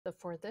So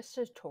for this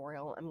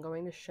tutorial, I'm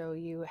going to show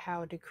you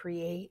how to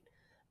create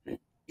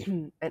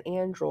an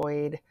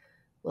Android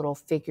little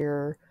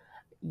figure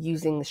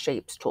using the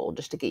Shapes tool,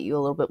 just to get you a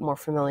little bit more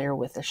familiar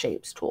with the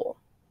Shapes tool.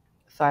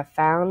 So I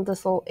found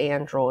this little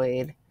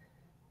Android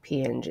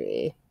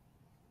PNG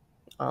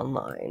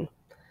online.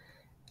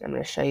 I'm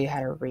going to show you how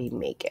to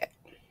remake it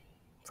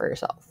for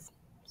yourself.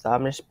 So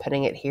I'm just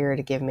putting it here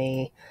to give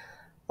me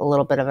a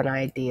little bit of an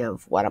idea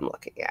of what I'm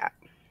looking at.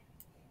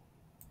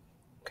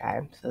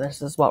 Okay, so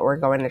this is what we're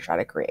going to try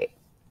to create.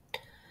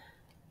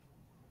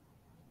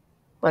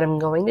 What I'm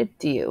going to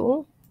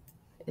do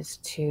is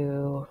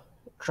to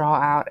draw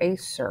out a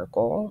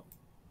circle,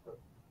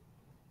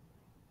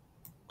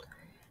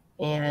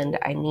 and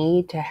I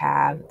need to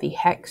have the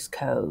hex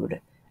code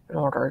in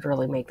order to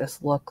really make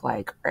this look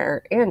like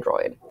our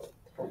Android.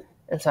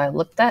 And so I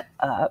looked that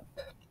up,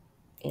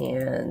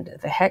 and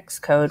the hex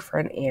code for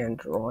an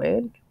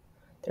Android,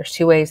 there's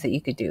two ways that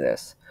you could do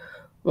this.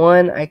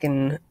 One, I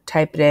can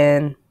type it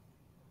in,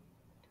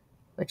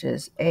 which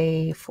is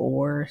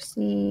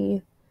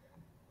A4C639.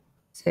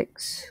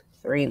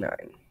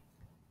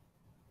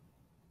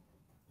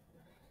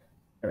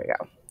 There we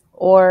go.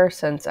 Or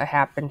since I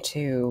happen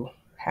to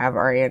have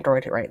our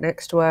Android right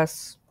next to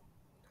us,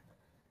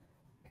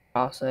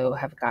 I also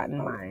have gotten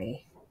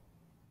my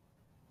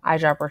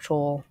eyedropper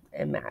tool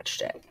and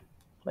matched it.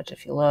 Which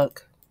if you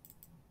look,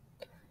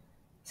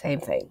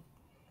 same thing.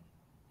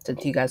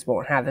 Since you guys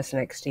won't have this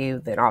next to you,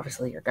 then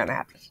obviously you're going to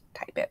have to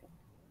type it.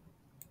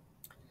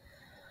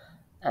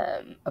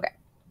 Okay.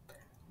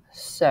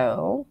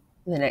 So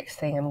the next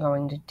thing I'm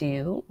going to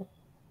do,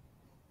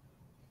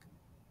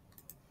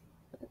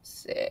 let's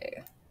see,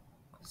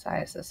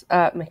 size this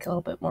up, make it a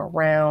little bit more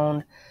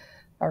round.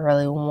 If I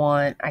really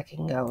want, I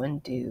can go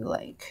and do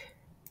like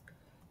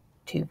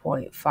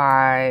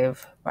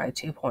 2.5 by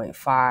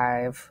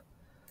 2.5,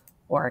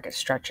 or I could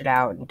stretch it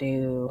out and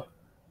do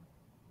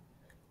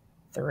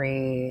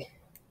 3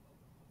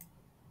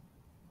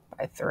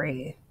 by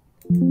 3.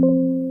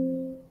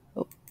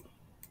 Oh,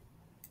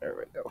 there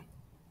we go.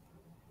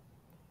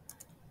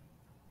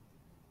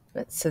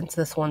 But since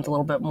this one's a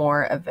little bit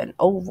more of an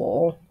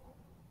oval,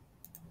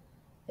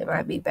 it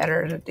might be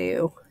better to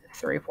do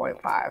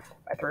 3.5 by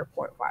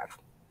 3.5.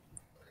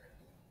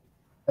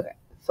 Okay,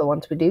 so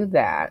once we do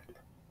that,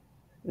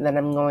 then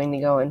I'm going to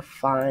go and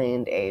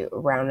find a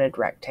rounded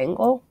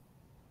rectangle.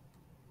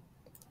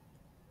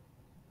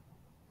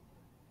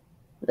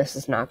 This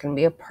is not going to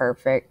be a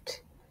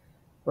perfect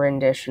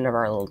rendition of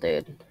our little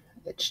dude.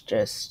 It's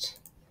just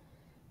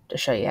to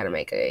show you how to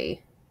make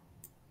a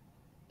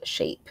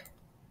shape,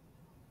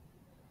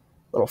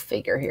 little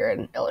figure here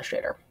in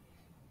Illustrator.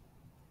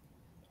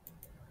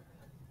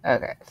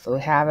 Okay, so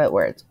we have it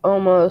where it's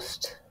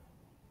almost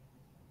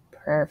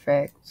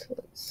perfect.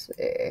 Let's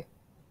see.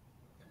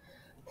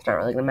 It's not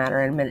really going to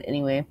matter in a minute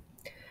anyway,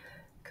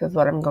 because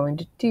what I'm going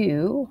to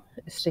do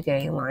is to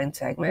get a line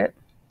segment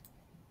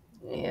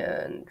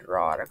and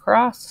draw it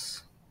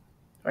across.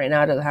 Right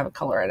now it doesn't have a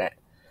color in it,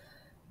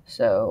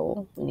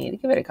 so we need to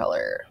give it a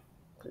color.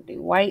 I'm going to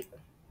do white,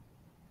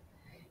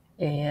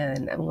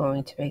 and I'm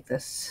going to make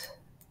this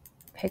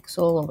pixel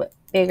a little bit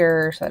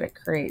bigger so that it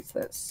creates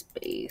that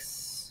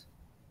space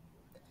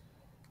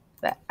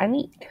that I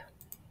need.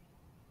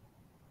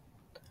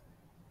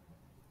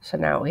 So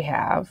now we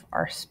have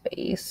our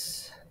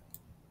space.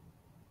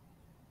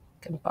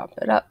 Can bump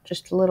it up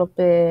just a little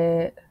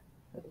bit.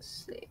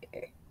 Let's see.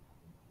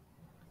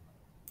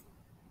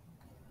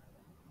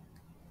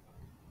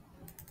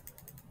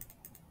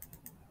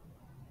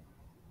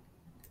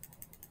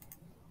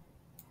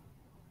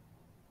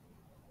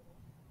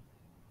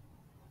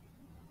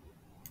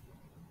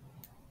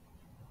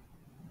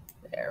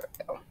 There we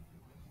go.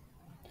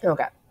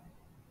 Okay.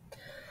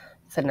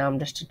 So now I'm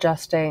just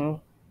adjusting.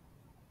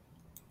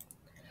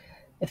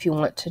 If you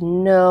want to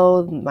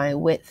know, my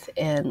width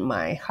and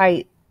my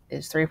height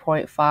is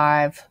 3.5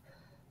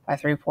 by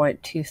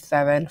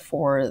 3.27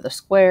 for the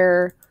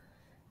square,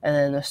 and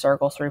then the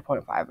circle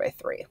 3.5 by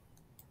 3.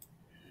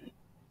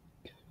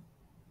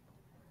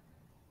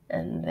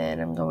 And then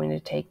I'm going to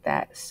take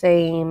that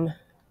same,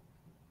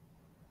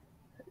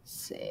 let's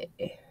see,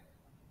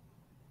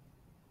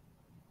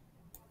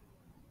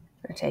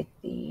 I'm going to take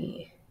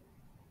the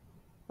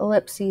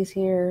ellipses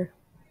here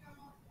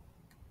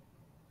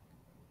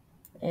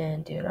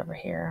and do it over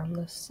here on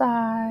the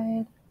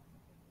side.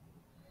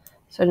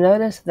 So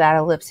notice that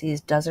ellipses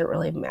doesn't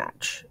really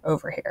match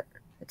over here.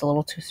 It's a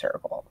little too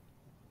circle.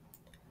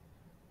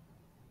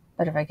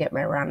 But if I get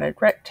my rounded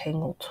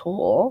rectangle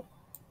tool,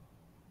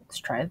 let's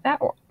try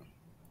that one.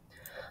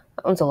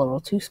 That one's a little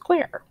too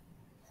square.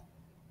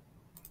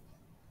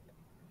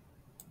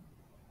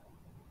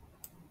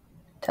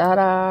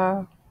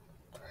 Ta-da!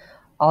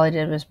 All I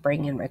did was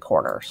bring in my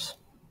corners.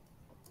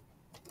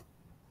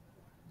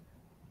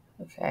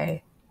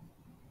 Okay.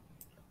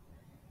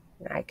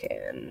 And I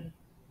can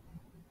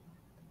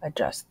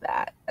adjust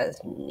that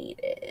as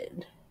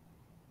needed.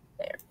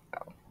 There we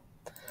go.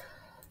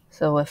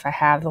 So if I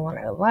have the one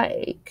I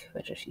like,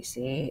 which if you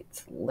see,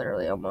 it's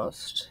literally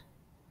almost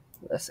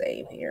the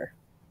same here.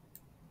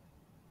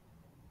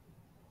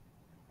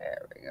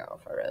 go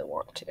if I really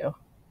want to.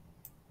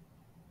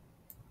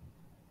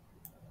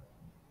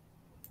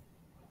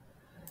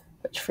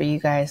 Which for you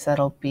guys,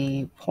 that'll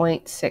be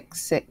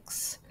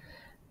 0.66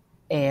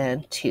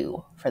 and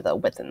 2 for the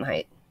width and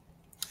height.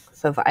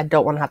 So if I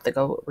don't want to have to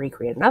go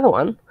recreate another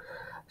one,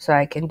 so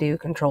I can do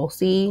Control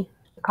C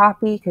to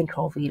copy,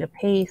 Control V to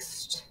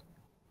paste,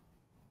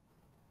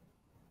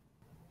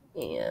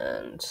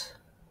 and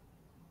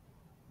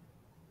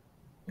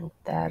link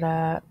that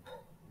up.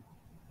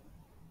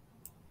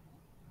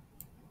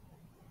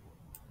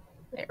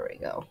 There we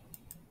go.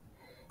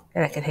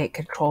 And I can hit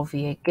Control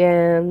V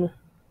again.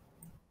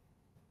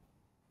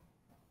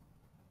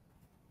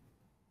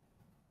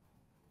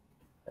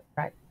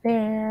 Right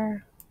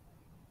there.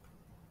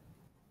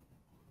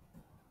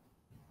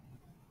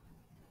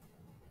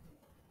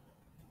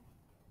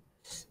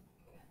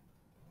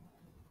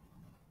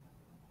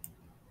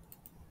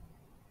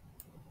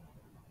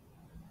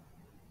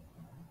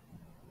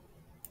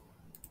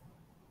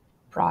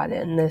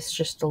 Broaden this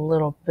just a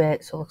little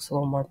bit so it looks a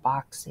little more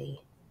boxy.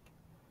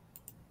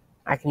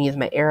 I can use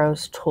my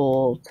arrows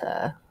tool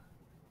to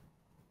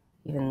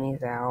even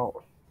these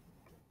out.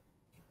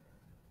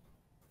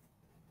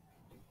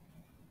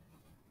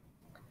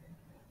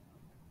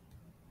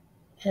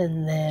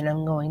 And then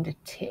I'm going to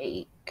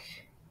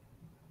take,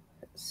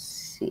 let's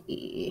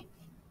see,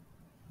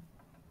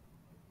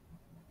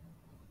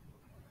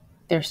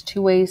 there's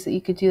two ways that you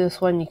could do this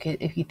one. You could,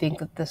 if you think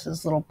that this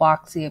is a little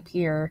boxy up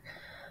here,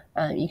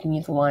 you can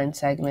use a line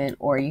segment,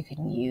 or you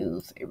can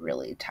use a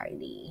really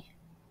tiny,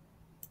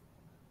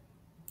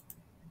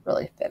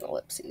 really thin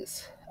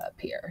ellipses up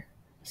here.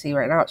 See,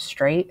 right now it's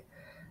straight.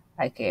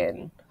 I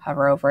can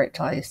hover over it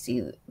till I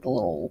see the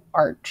little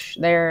arch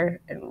there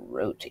and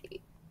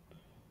rotate.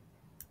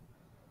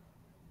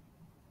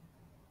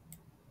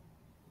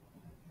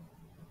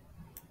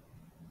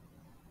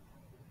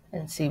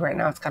 And see, right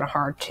now it's kind of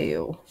hard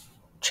to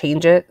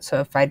change it. So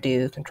if I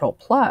do Control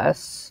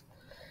Plus,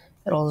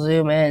 it'll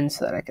zoom in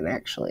so that I can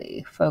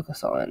actually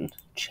focus on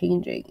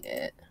changing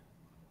it.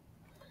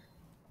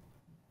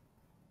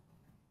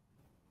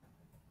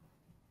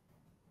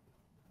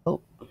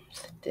 Oh,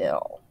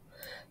 still.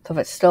 So if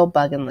it's still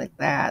bugging like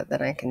that,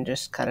 then I can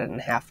just cut it in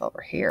half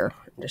over here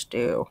and just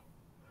do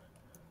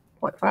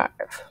 0.5.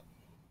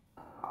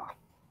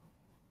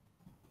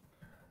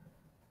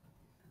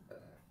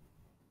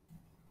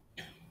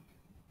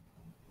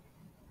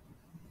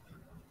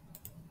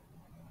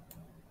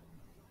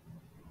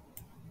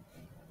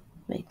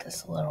 Make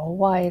this a little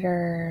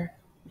wider,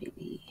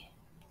 maybe.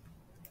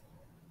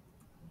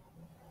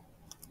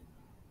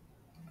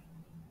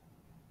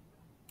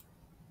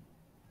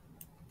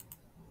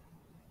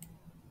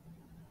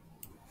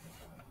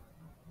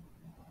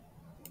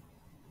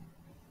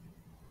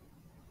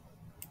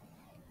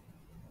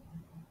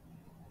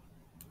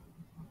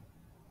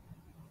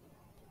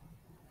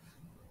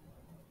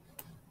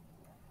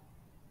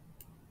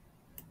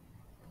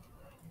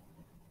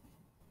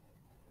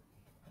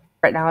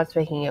 Right now it's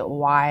making it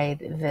wide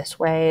this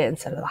way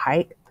instead of the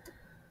height.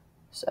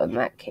 So in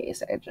that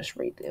case, I just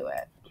redo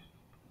it.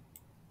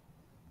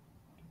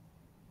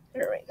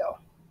 There we go.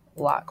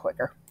 A lot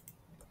quicker.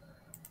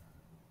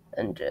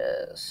 And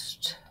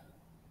just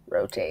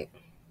rotate.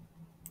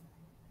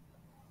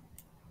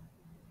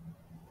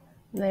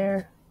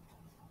 There.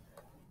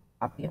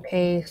 Copy and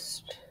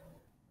paste.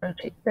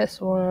 Rotate this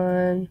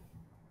one.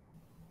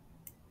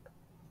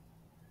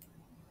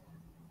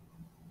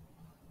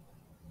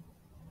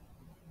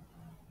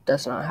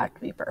 Does not have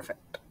to be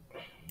perfect.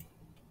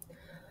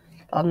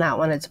 On that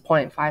one, it's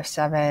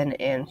 0.57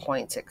 and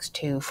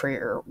 0.62 for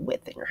your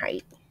width and your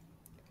height.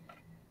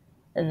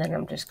 And then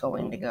I'm just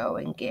going to go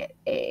and get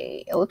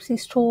a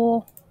ellipses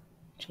tool,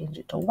 change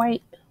it to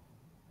white.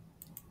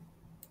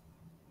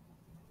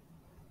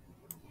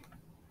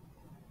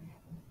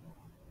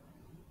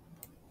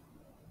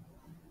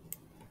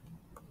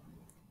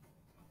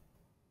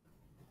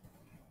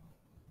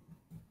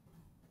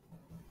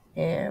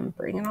 And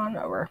bring it on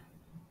over.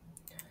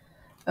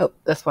 Oh,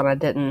 this one I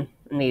didn't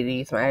need to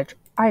use my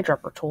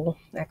eyedropper tool.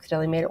 I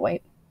accidentally made it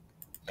white.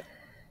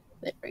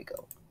 There we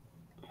go.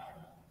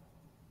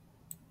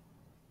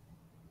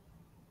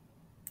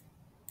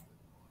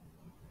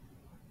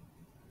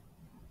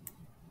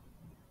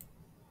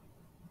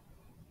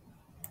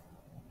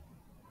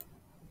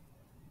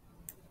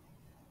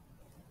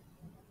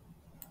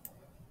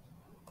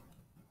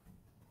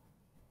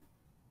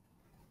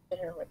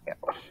 There we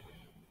go.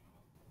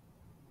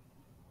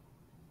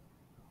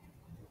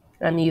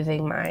 I'm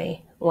using my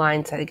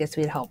line set, I guess,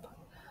 to help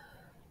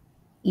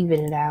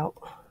even it out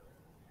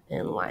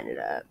and line it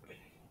up.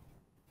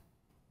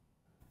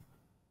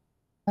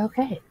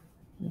 Okay.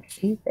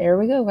 See, there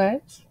we go,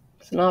 guys.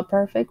 It's not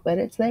perfect, but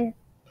it's there.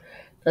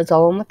 That's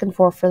all I'm looking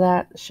for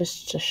that. It's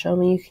just to show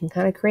me you can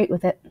kind of create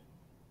with it.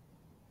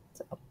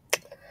 So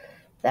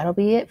that'll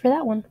be it for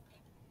that one.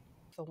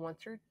 So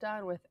once you're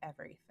done with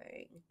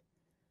everything,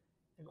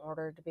 in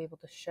order to be able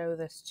to show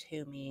this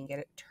to me and get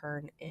it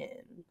turned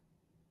in,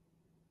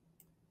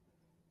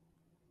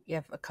 you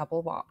have a couple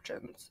of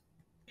options.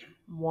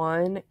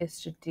 One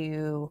is to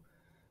do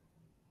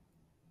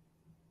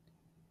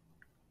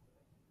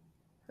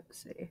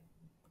see,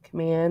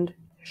 Command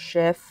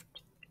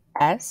Shift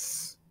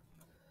S,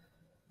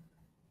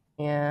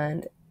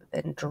 and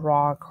then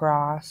draw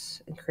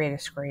across and create a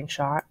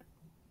screenshot.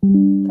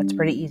 That's a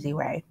pretty easy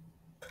way.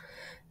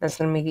 That's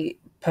going to be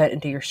put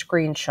into your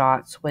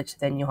screenshots, which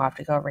then you'll have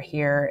to go over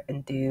here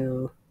and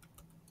do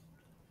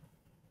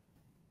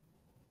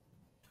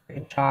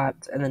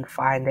screenshots and then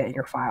find it in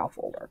your file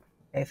folder.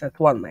 Okay, so that's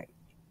one way.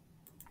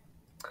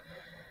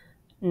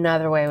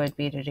 Another way would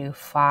be to do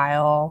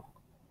File,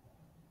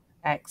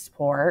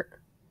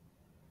 Export.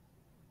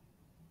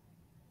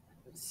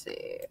 Let's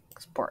see,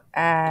 Export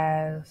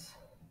as.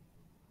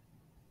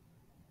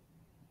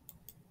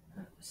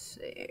 Let's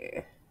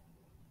see.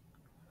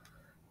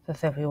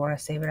 So if we want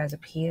to save it as a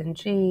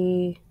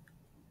PNG,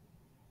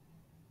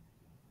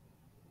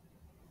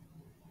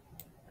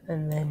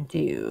 and then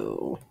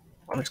do,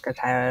 I'm just going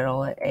to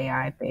title it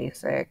AI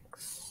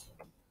Basics.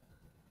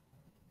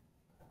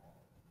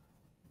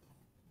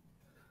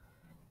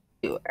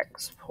 Do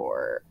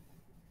export.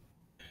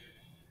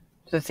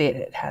 So see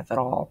it has it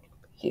all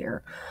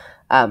here.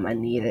 I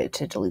needed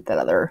to delete that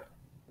other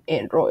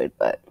Android,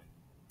 but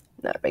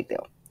not a big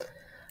deal.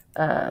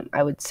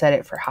 I would set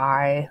it for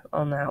high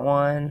on that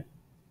one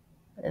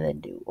and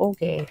then do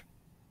okay.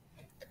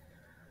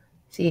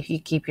 See if you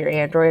keep your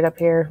Android up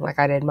here like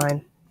I did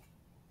mine.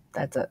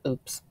 That's a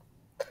oops.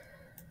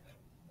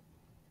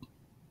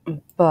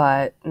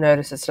 But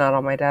notice it's not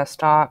on my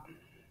desktop.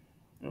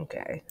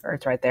 Okay, or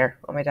it's right there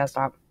on my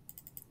desktop.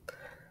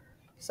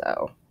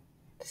 So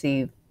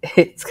see,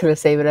 it's going to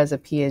save it as a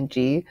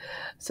PNG.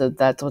 So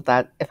that's what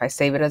that, if I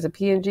save it as a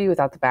PNG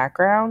without the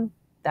background,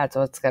 that's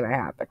what's going to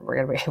happen. We're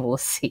going to be able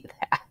to see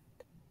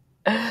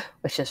that,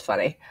 which is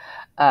funny.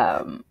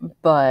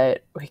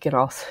 But we can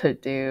also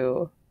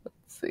do,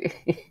 let's see,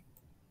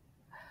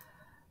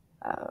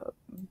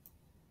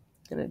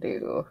 going to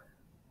do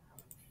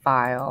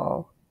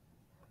File,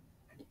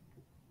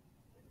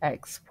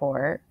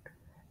 Export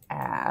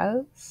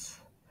as,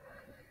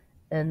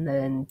 and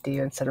then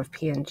do, instead of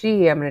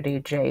PNG, I'm going to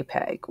do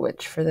JPEG,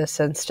 which for this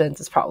instance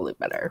is probably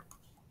better.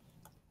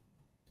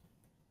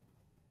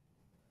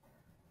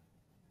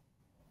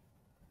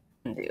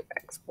 And do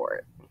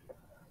export.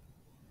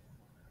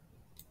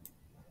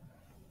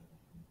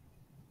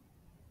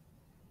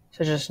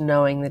 So just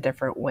knowing the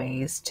different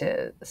ways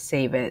to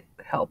save it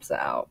helps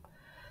out.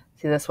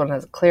 See, this one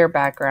has a clear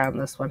background,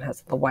 this one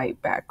has the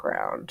white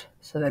background.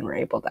 So then we're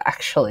able to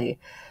actually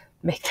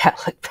make that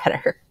look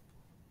better.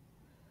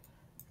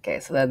 Okay,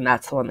 so then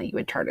that's the one that you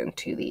would turn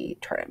into the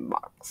turn-in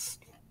box.